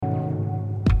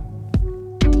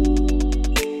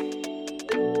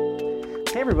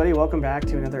everybody, welcome back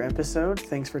to another episode.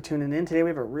 Thanks for tuning in. Today we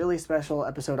have a really special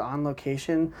episode on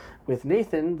location with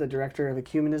Nathan, the director of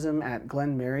Ecumenism at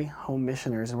Glen Mary Home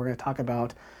Missioners, and we're going to talk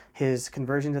about his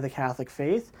conversion to the Catholic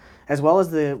faith, as well as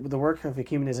the work of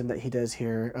Ecumenism that he does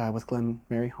here with Glen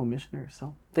Mary Home Missioners.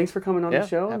 So thanks for coming on the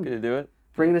show. Happy to do it.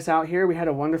 Bringing us out here. We had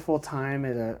a wonderful time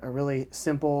at a really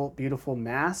simple, beautiful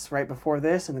Mass right before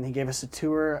this, and then he gave us a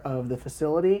tour of the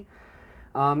facility.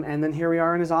 And then here we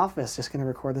are in his office, just going to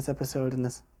record this episode and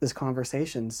this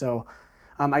conversation. So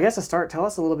I guess to start, tell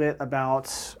us a little bit about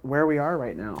where we are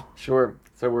right now. Sure.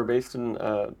 So we're based in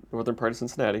northern part of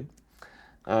Cincinnati.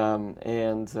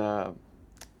 And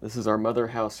this is our mother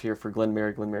house here for Glen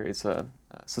Mary. Glen Mary is a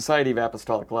Society of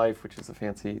Apostolic Life, which is a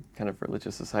fancy kind of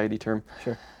religious society term.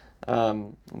 Sure.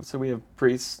 So we have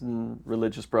priests and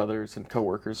religious brothers and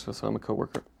co-workers, so I'm a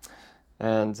co-worker.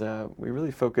 And we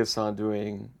really focus on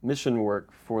doing mission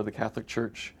work for the Catholic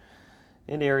Church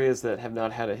in areas that have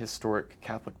not had a historic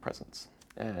Catholic presence.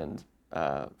 And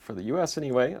for the U.S.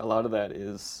 anyway, a lot of that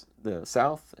is the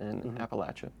South and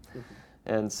Appalachia. Mm-hmm.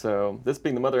 And so this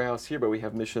being the mother house here, but we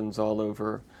have missions all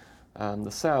over the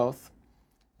South,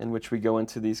 in which we go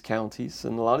into these counties.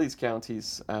 And a lot of these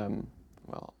counties, all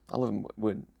of them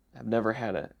would have never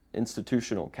had an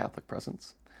institutional Catholic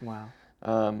presence. Wow.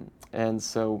 And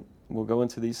so we'll go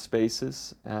into these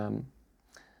spaces.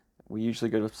 We usually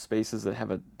go to spaces that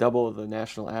have a double the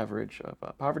national average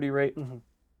of poverty rate,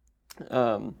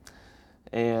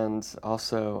 and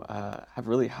also have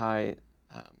really high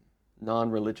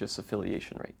non-religious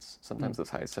affiliation rates, sometimes as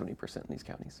high as 70% in these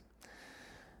counties.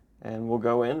 And we'll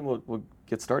go in, we'll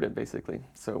get started basically.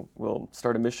 So we'll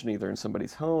start a mission either in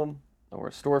somebody's home or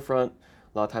a storefront.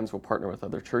 A lot of times we'll partner with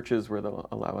other churches where they'll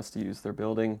allow us to use their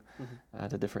building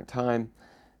at a different time.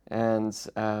 And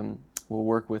we'll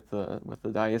work with the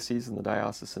diocese and the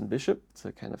diocesan bishop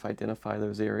to kind of identify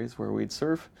those areas where we'd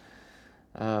serve.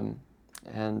 And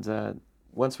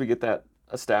once we get that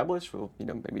established, we'll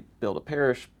maybe build a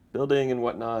parish building and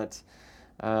whatnot.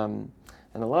 And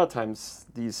a lot of times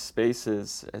these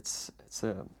spaces, it's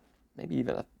maybe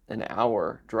even an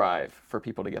hour drive for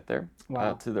people to get there.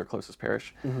 Wow. To their closest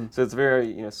parish. So it's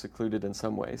very secluded in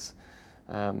some ways.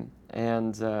 And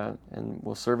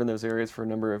we'll serve in those areas for a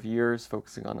number of years,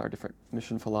 focusing on our different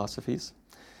mission philosophies.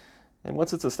 And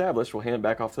once it's established, we'll hand it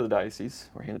back off to the diocese,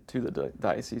 or hand it to the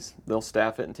diocese. They'll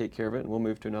staff it and take care of it, and we'll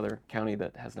move to another county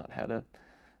that has not had a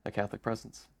Catholic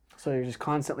presence. So you're just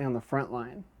constantly on the front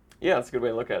line. Yeah, that's a good way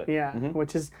to look at it. Yeah,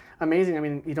 which is amazing. I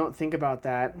mean, you don't think about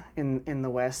that in the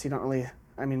West. You don't really,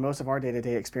 most of our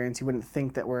day-to-day experience, you wouldn't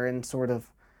think that we're in sort of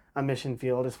a mission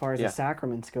field as far as the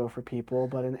sacraments go for people,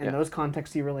 but in those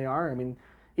contexts you really are.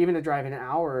 Even to drive an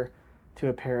hour to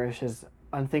a parish is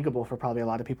unthinkable for probably a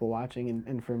lot of people watching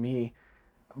and for me,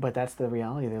 but that's the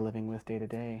reality they're living with day to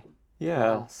day. Yeah,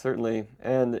 wow. Certainly.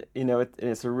 And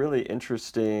it's a really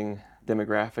interesting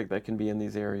demographic that can be in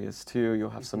these areas too. You'll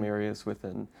have some areas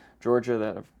within Georgia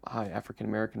that have high African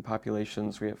American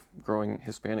populations. We have growing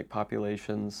Hispanic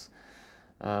populations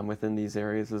within these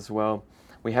areas as well.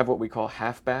 We have what we call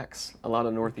halfbacks, a lot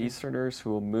of Northeasterners who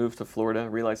will move to Florida,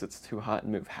 realize it's too hot,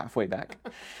 and move halfway back.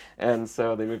 And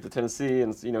so they move to Tennessee,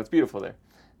 and it's beautiful there.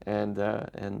 And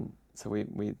so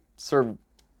we serve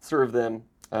them.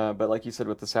 But like you said,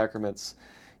 with the sacraments,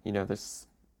 they're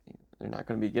not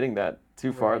going to be getting that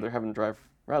too far. Right. They're having to drive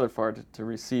rather far to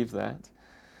receive that.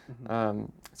 So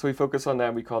we focus on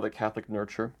that. We call it Catholic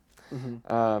nurture.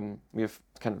 We have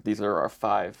these are our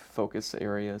 5 focus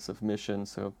areas of mission.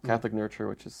 So Catholic nurture,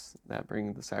 which is that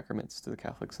bringing the sacraments to the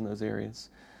Catholics in those areas.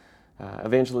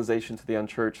 Evangelization to the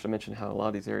unchurched. I mentioned how a lot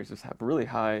of these areas just have really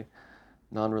high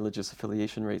non-religious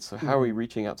affiliation rates. So how are we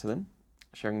reaching out to them,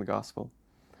 sharing the gospel?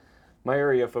 My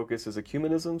area of focus is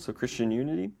ecumenism, so Christian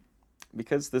unity.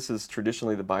 Because this is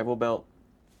traditionally the Bible Belt,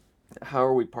 how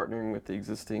are we partnering with the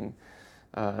existing